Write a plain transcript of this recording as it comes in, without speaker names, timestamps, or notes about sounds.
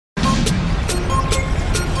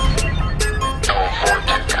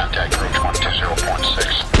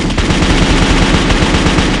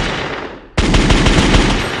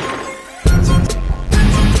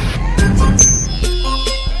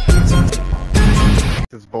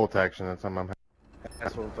It's bolt action. That's what I'm.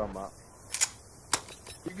 That's what I'm talking about.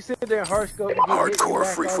 You can sit there and hard scope and get hardcore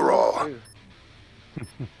free for all.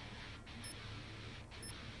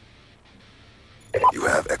 You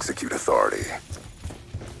have execute authority.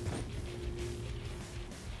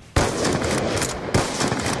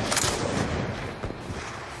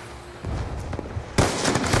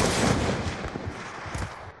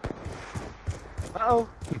 Uh-oh.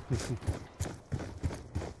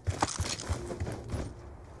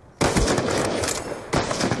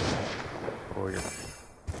 Oh, you're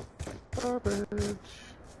garbage.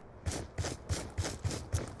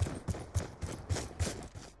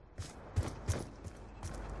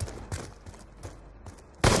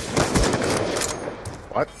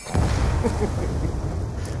 What?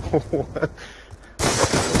 What?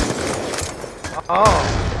 Oh.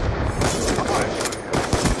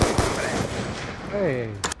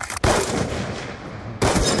 Hey.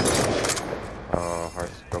 Oh, hard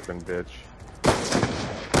scoping bitch.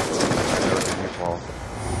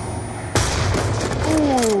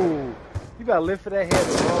 Ooh. You gotta live for that head a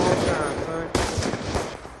long time, son.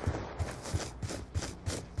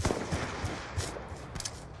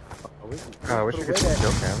 God, I wish you could see the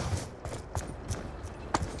kill cam.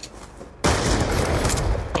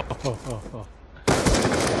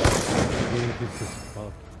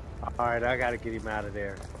 Alright, I gotta get him out of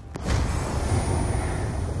there.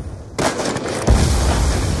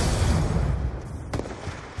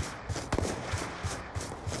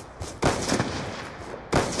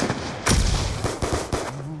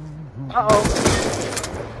 Uh-oh.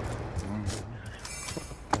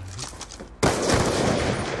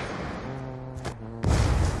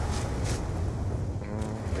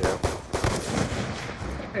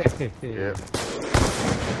 Yep.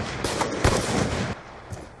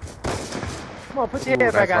 Come on, put your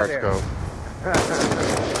head back out there.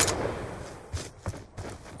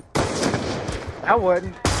 That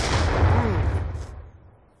wasn't.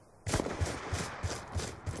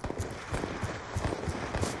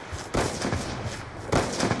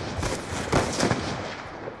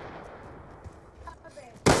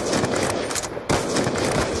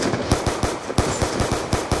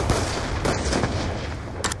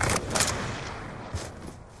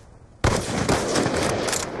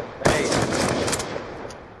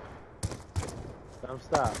 Don't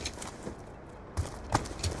stop.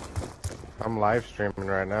 I'm live streaming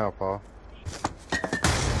right now, Paul.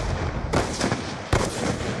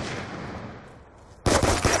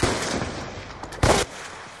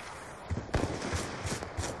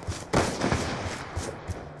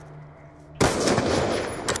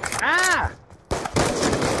 Ah!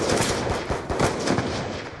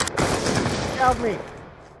 Help me.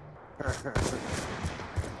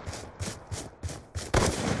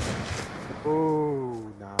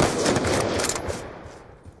 Ooh, no.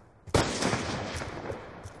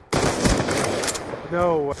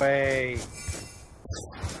 No way.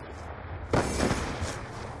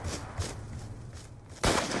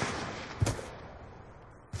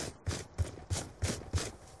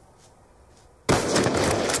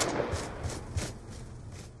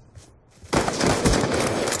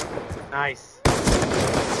 Nice.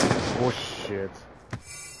 Oh shit.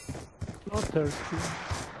 Not thirsty.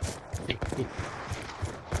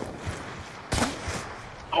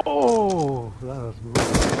 Oh, that was brutal.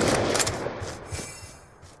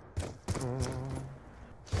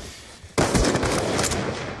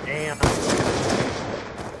 Damn.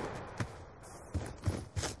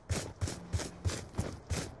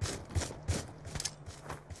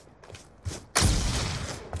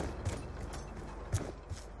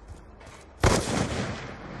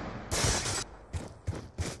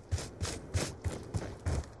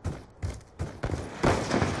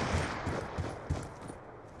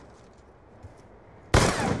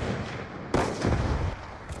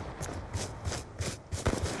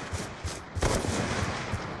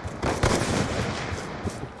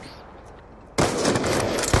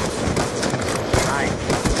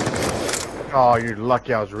 Oh, you're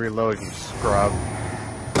lucky I was reloading, you scrub.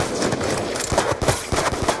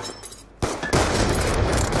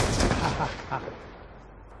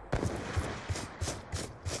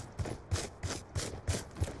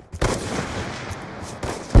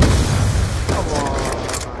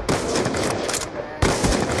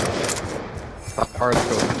 Hard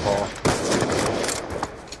scope, Paul.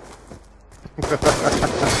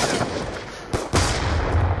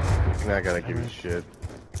 Now I gotta give you shit.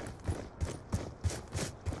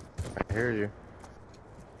 I hear you.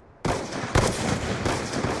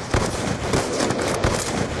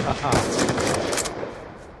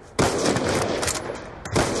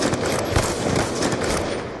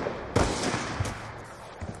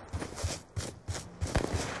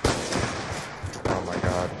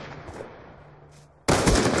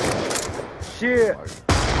 shit.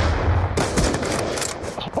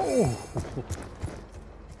 Oh.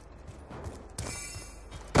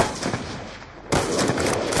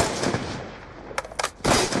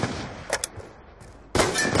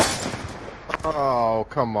 Oh,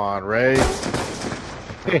 come on, Ray.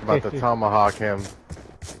 I'm about to tomahawk him.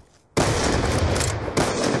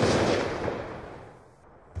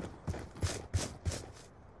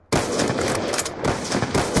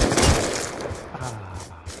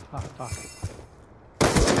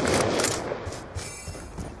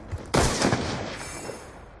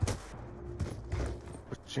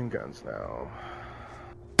 Machine guns now.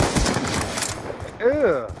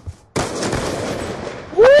 Ew.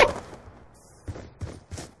 Woo!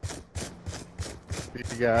 You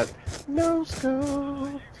got no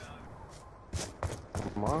scope.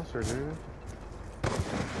 Monster, dude.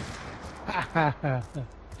 I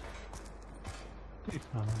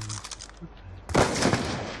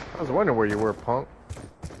was wondering where you were, punk.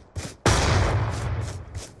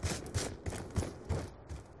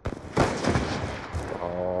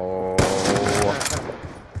 Oh.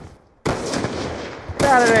 Get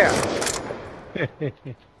out of there.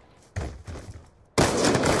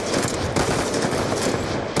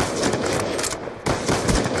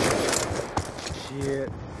 Shit.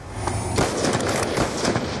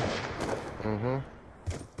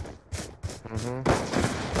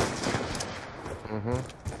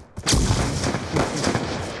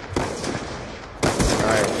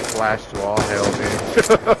 Alright, flash to all hell, dude.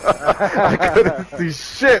 I couldn't see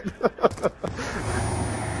shit.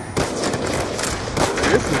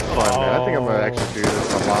 This is fun, man. I think I'm gonna actually do this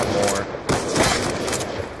a lot more.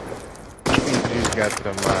 PBG's got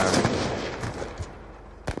some,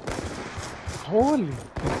 Holy.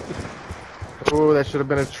 oh, that should have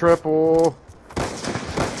been a triple.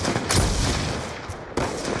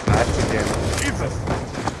 Nice again. Jesus.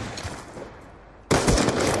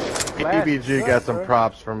 PBG got some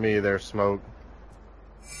props from me there, Smoke.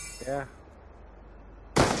 Yeah.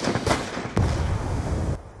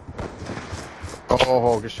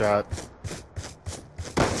 Oh, good shot.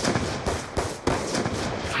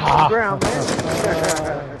 Ground, man.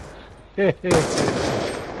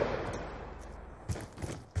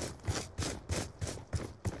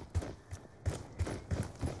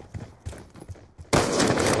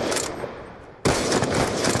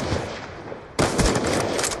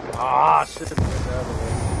 Ah, shit. The other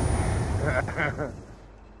way.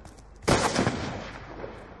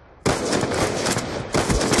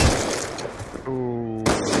 Ooh.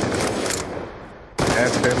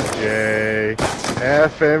 FMJ.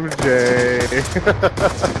 FMJ.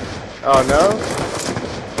 Oh no?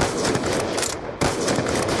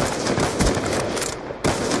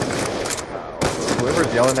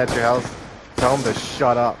 Whoever's yelling at your house, tell them to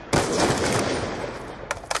shut up.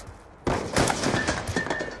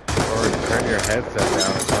 Or turn your headset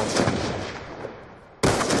down or something.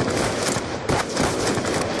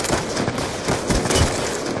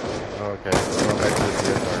 Okay, going back to the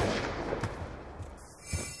DSR.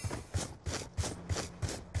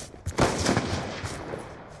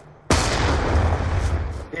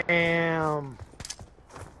 Damn.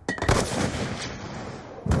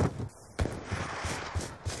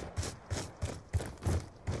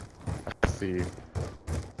 Let's see.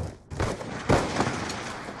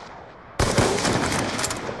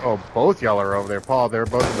 Oh, both y'all are over there. Paul, they're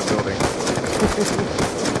both in the building.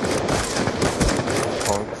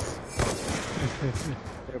 Punks.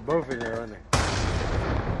 They're both in there, aren't they?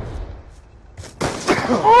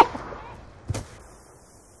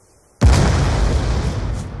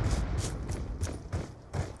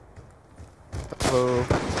 Hello.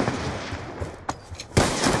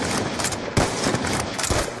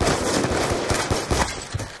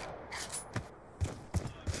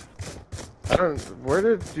 I don't. Where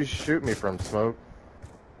did you shoot me from, Smoke?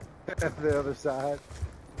 The other side.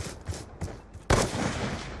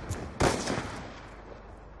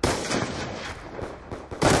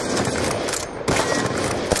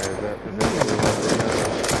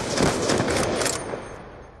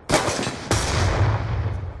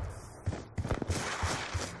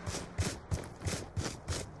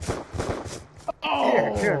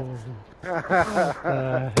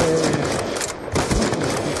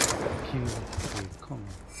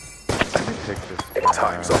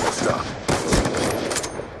 Time's almost up.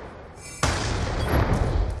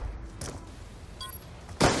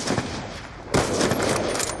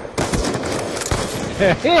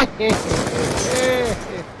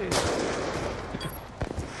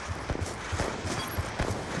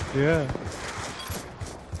 Yeah.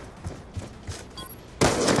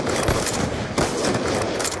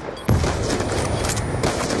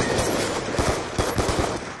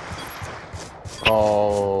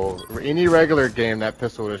 any regular game, that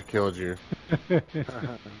pistol would have killed you. Good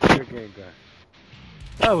game, guy.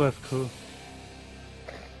 That was cool.